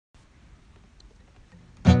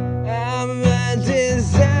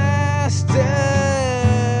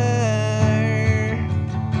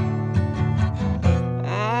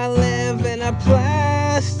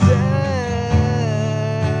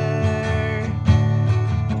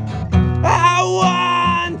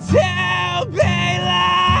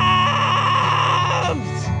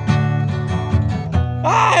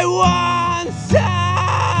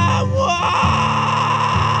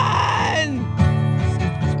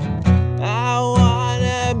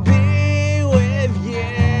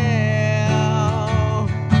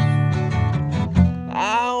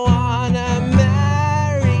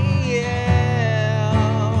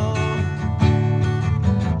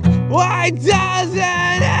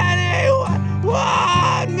doesn't anyone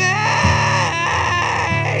want me?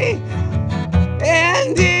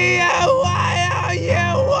 India, why don't you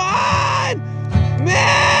want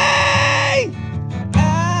me?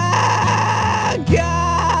 Oh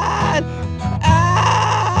God,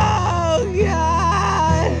 oh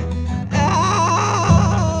God,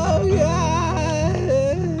 oh God.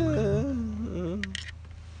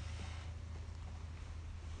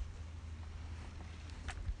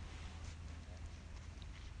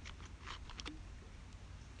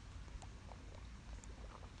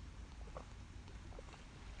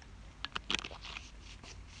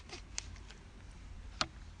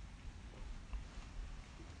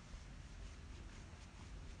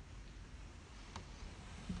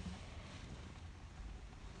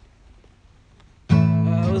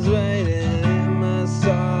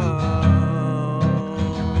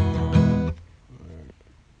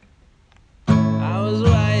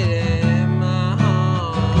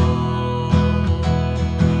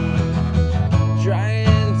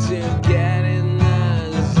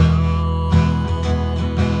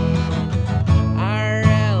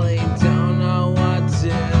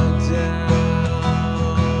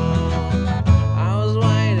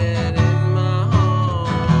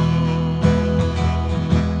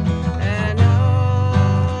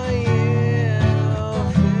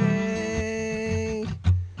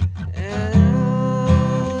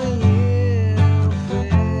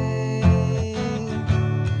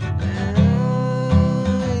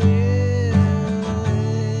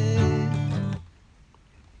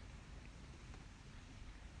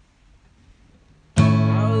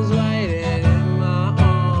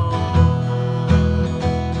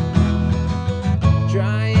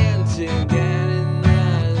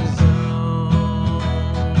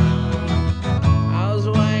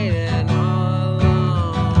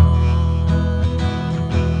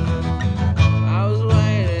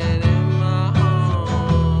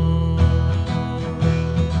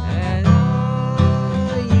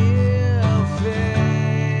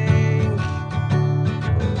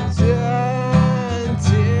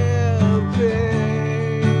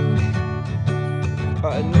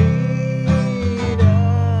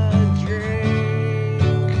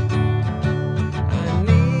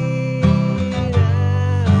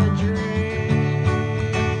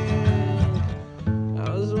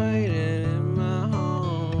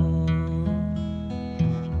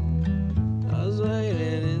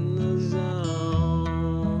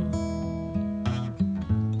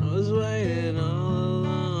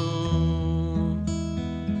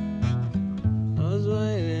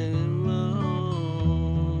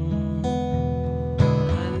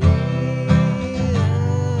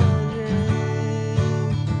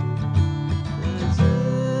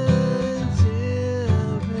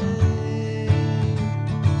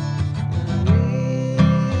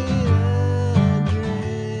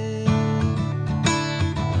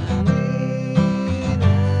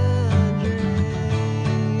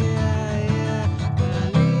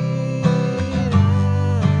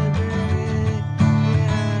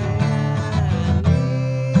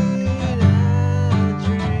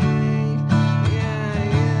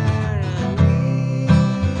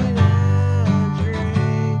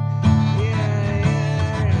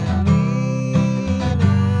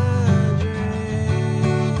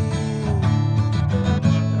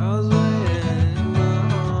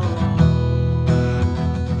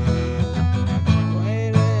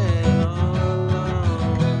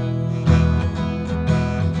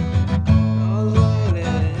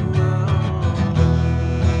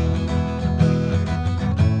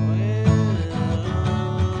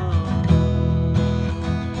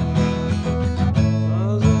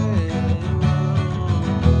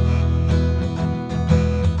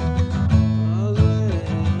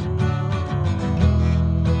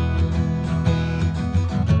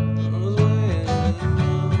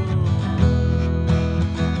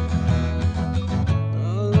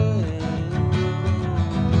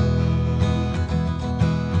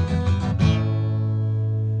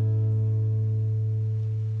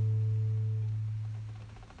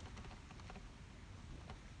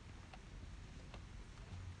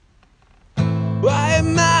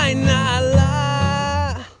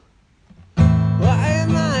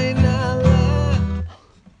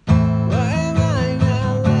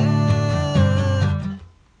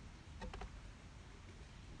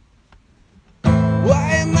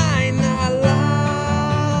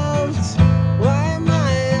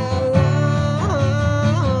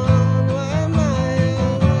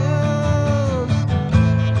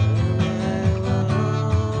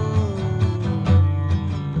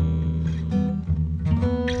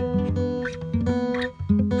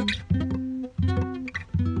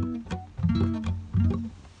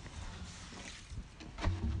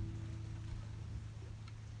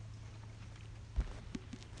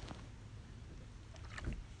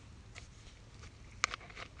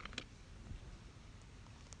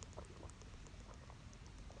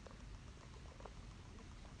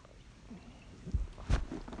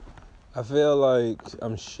 I feel like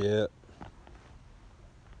I'm shit.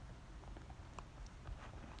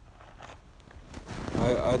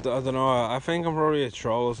 I don't know. I think I'm probably a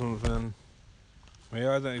troll or something. Maybe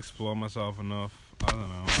I don't explore myself enough. I don't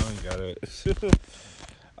know. I don't get it.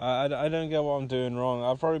 I don't get what I'm doing wrong.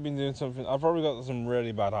 I've probably been doing something. I've probably got some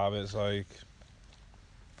really bad habits. Like,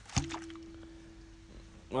 I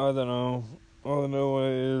don't know. I don't know what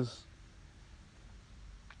it is.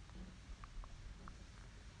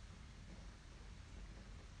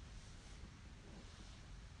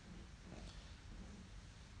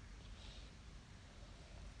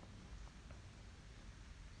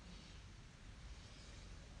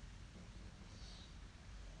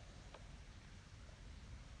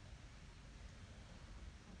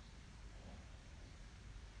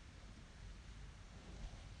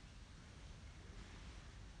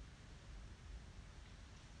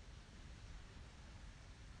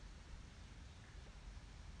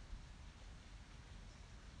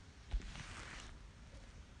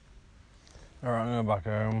 Alright, I'm going back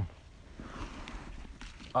home.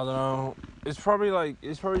 I don't know. It's probably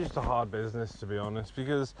just a hard business, to be honest,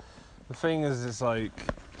 because the thing is, it's like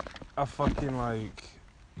I fucking like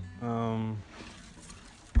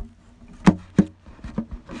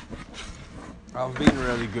I've been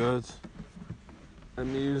really good at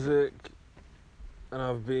music and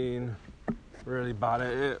I've been really bad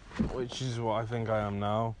at it, which is what I think I am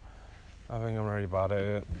now. I think I'm really bad at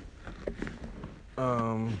it.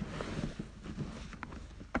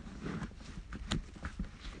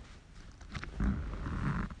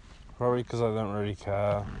 Probably because I don't really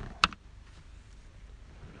care.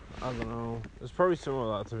 I don't know. It's probably something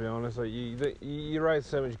like that, to be honest. Like you write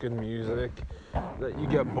so much good music that you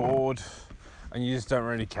get bored and you just don't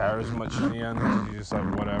really care as much in the end. Because you're just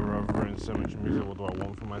like, whatever. I've written so much music. What do I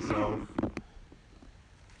want for myself?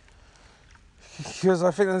 Because I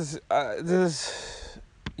think there's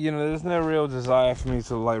no real desire for me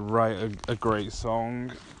to like write a great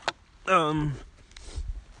song.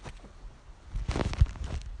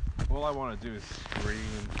 All I want to do is scream,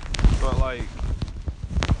 but like,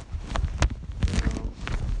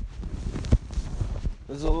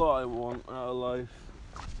 there's a lot I want out of life,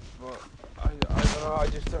 but I don't know. I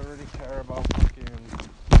just don't really care about fucking.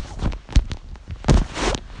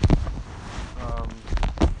 I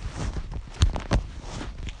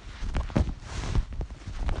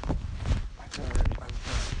don't really care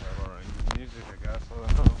about writing music. I guess I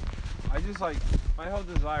don't know. I just like my whole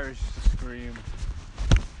desire is just to scream.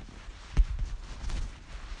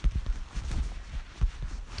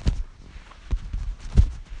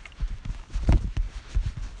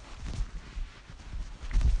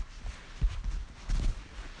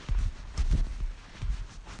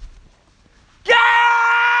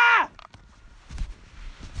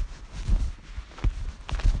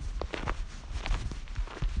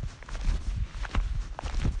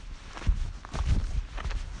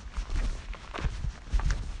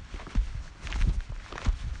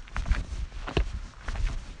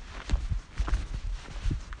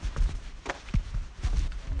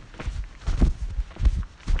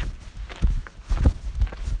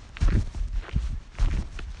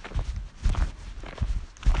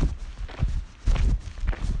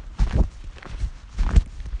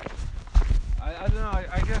 I don't know,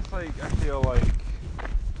 I guess like I feel like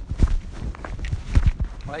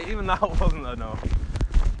even that wasn't enough.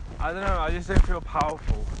 I don't know, I just don't feel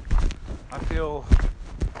powerful. I don't feel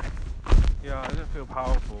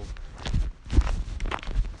powerful. I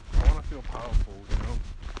want to feel powerful, you know?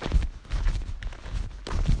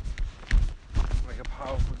 Like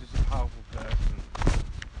just a powerful person.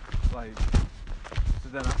 Like, so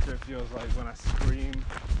then after it feels like when I scream,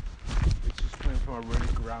 it's just coming from a really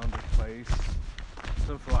grounded place.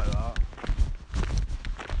 Something like that,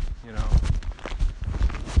 you know.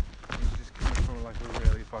 It's just coming from like a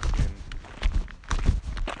really fucking,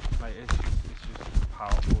 like it's just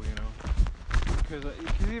powerful, you know. Because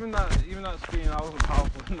even that scream, that wasn't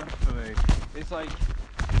powerful enough for me. It's like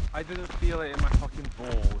I didn't feel it in my fucking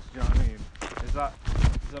balls. Do you know what I mean? Does that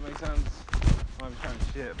make sense? I might be trying to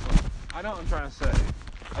shit, but I know what I'm trying to say.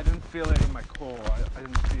 I didn't feel it in my core. I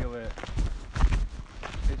didn't feel it.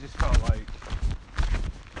 It just felt like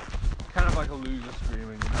kind of like a loser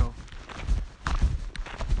screaming, you know?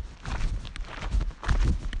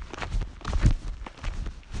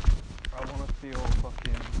 I want to feel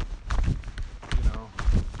fucking, you know,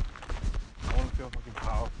 I want to feel fucking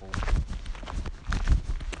powerful.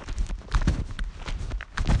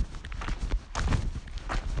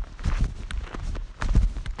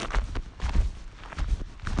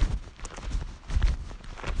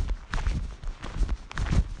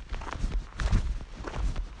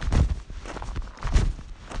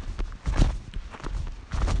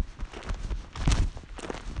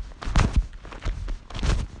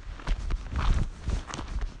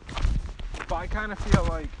 But I kind of feel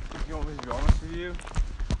like, if you want me to be honest with you,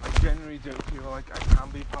 I generally don't feel like I can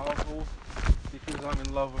be powerful because I'm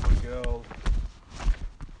in love with a girl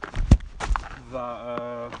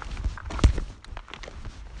that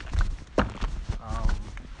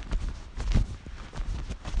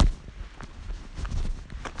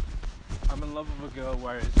I'm in love with a girl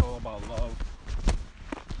where it's all about love,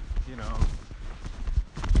 you know,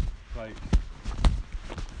 like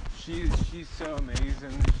she's so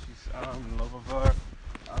amazing. I'm in love with her.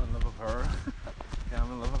 I'm in love with her. Yeah, I'm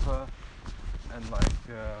in love with her, and like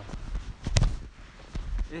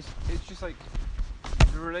it's just like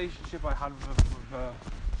the relationship I had with her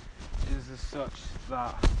is as such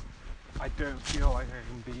that I don't feel like I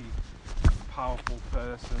can be a powerful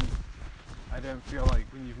person. I don't feel like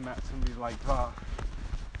when you've met somebody like that,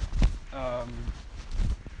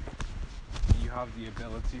 you have the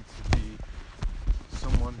ability to be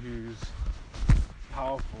someone who's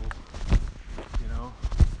powerful, you know,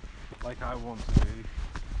 like I want to be.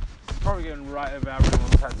 It's probably getting right over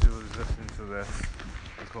everyone's head who is listening to this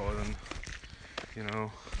recording, you know,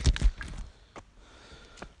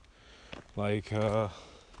 like, but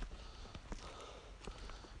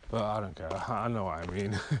I don't care, I know what I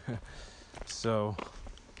mean. So,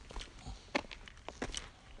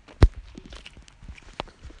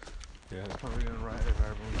 yeah, it's probably going right over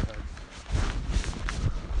everyone's head.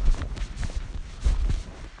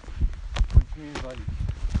 Which means, like,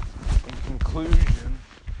 in conclusion,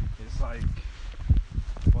 it's like,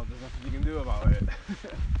 well, there's nothing you can do about it.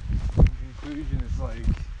 In conclusion, it's like,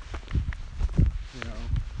 you know,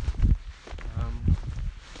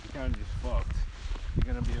 you're kind of just fucked.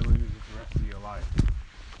 You're going to be a loser for the rest of your life.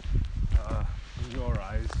 In your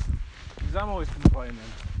eyes. Because I'm always complaining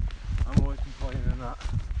that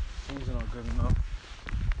things are not good enough.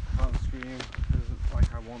 I can't scream like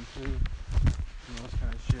I want to. And all this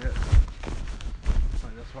kind of shit.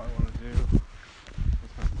 Like, that's what I want to do.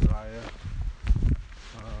 That's my desire.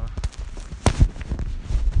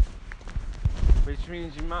 Which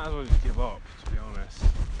means you might as well just give up, to be honest.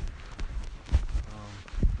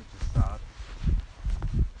 Which is sad.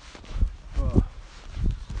 But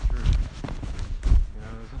it's the truth. You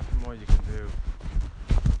know, there's nothing more you can do.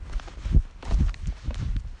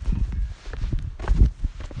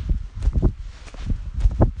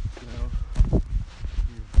 You know,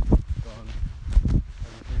 you've done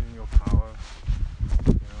everything in your power.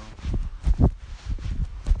 You know,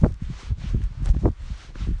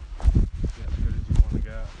 get as good as you want to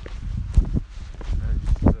get. And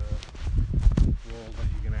just the wall that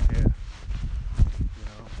you're gonna hit. You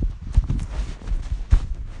know,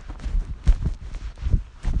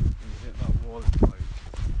 when you hit that wall, it's like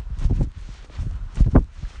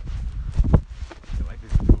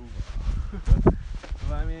it's over.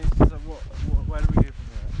 But I mean, it's just like, where do we go from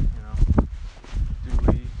here? You know, do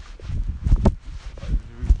we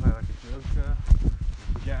play like a joker?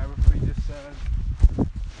 Forget everything we just said?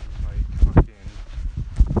 Like fucking,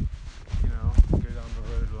 you know, go down the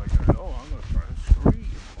road like, oh, I'm gonna try and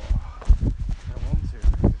scream. Oh, I want to.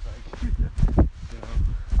 It's like, you know,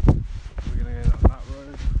 we're gonna go down that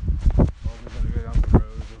road, or we're gonna go down the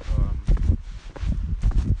road of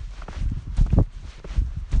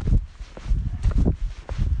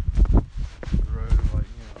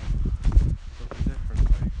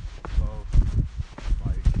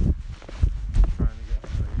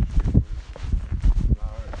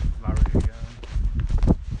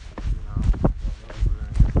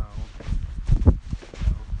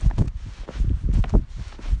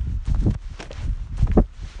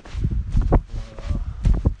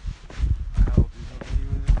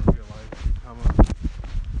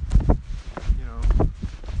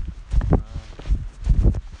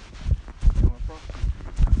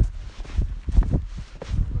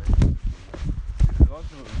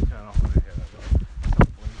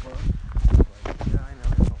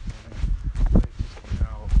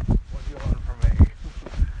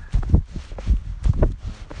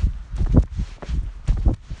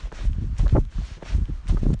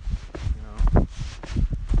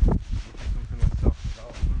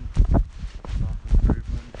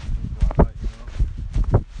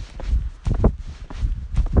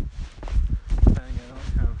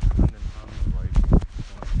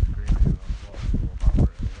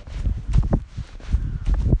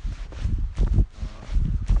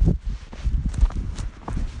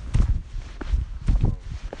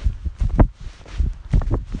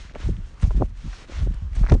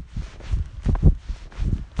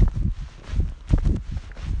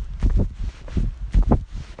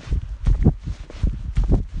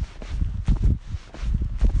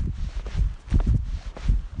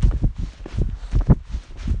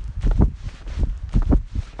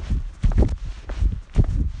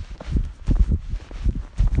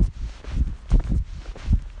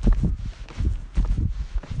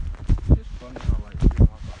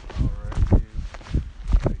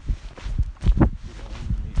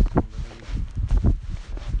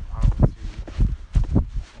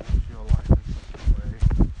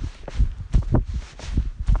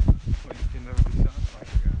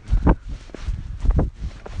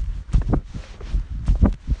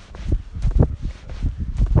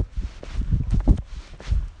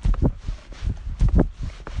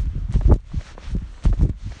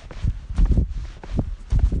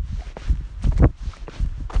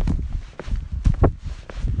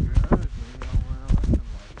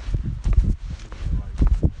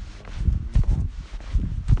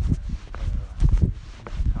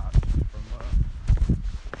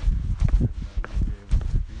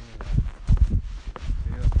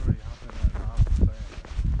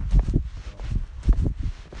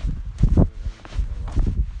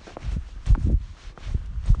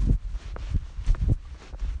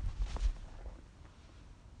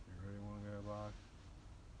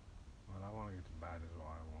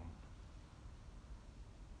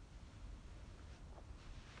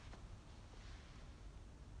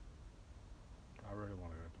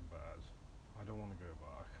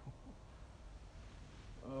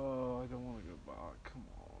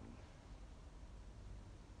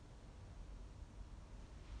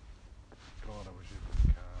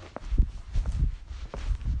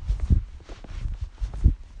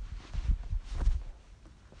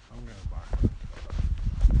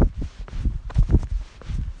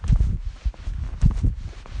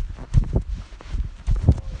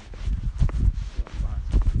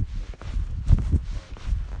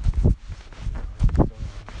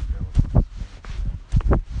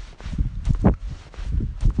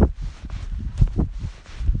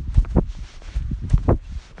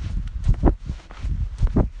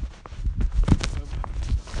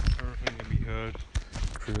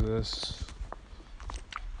noise.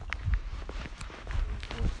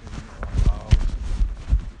 Unfortunately, not allowed.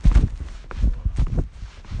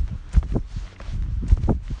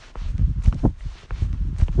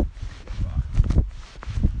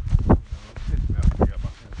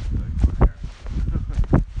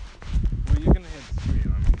 Well, you can hear the scream.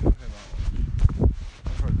 I mean, you'll hear that one.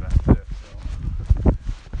 I've heard that bit, so.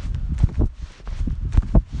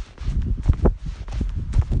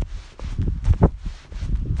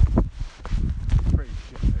 Pretty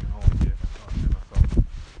shit technology if I can't hear myself.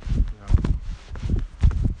 You know,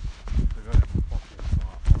 I got it in my pocket, it's not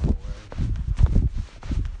that far away.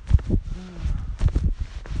 It's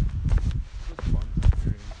just fun to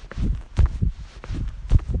experience.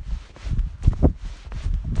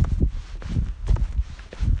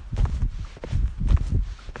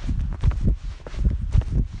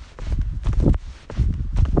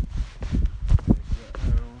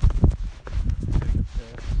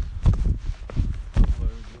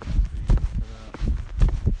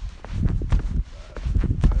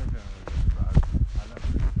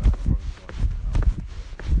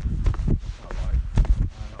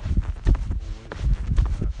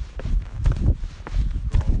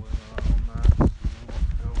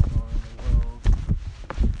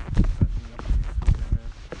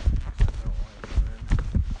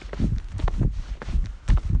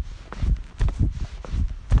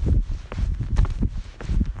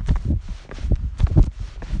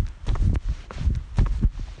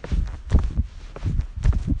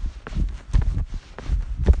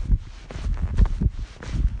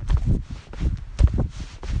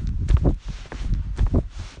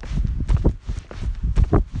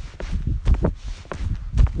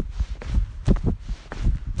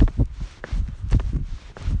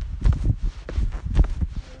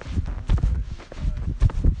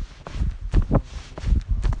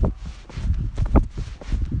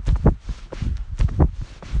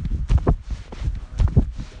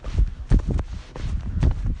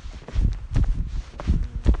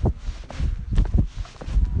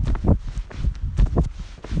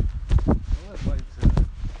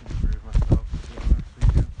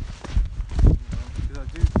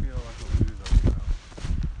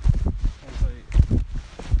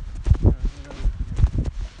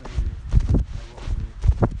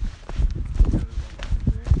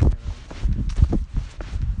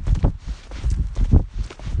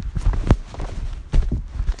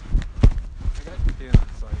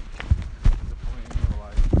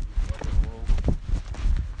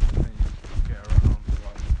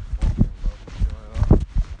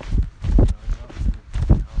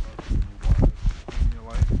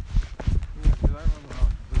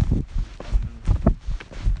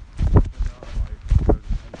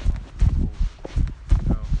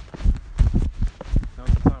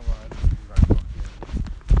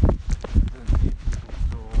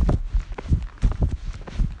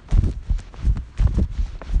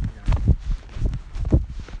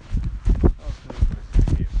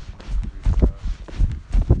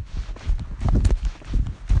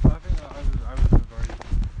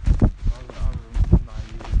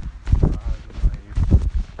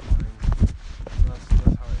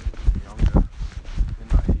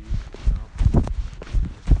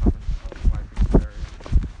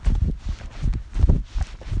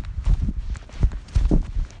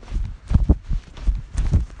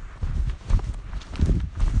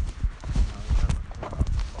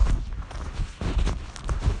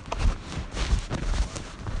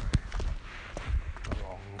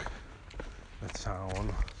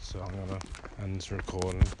 So I'm gonna end this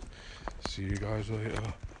recording. See you guys later.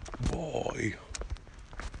 Bye.